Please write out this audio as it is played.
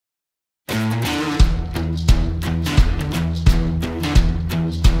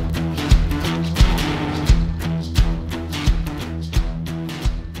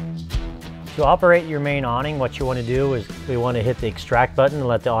To operate your main awning, what you want to do is we want to hit the extract button and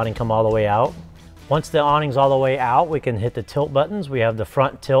let the awning come all the way out. Once the awning's all the way out, we can hit the tilt buttons. We have the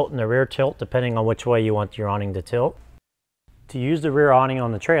front tilt and the rear tilt depending on which way you want your awning to tilt. To use the rear awning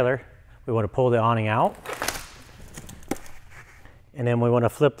on the trailer, we want to pull the awning out. And then we want to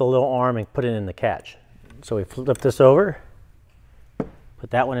flip the little arm and put it in the catch. So we flip this over, put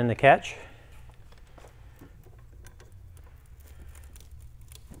that one in the catch.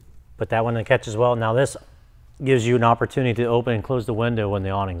 Put that one in the catch as well. Now this gives you an opportunity to open and close the window when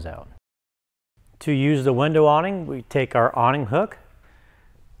the awning's out. To use the window awning, we take our awning hook,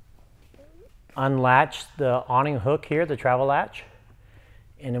 unlatch the awning hook here, the travel latch,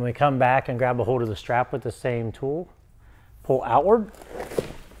 and then we come back and grab a hold of the strap with the same tool, pull outward,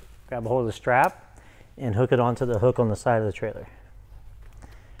 grab a hold of the strap, and hook it onto the hook on the side of the trailer.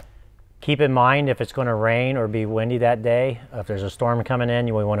 Keep in mind if it's going to rain or be windy that day, if there's a storm coming in,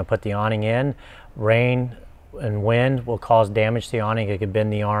 we want to put the awning in. Rain and wind will cause damage to the awning. It could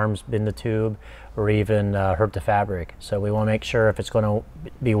bend the arms, bend the tube, or even hurt the fabric. So we want to make sure if it's going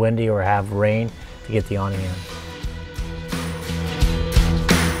to be windy or have rain to get the awning in.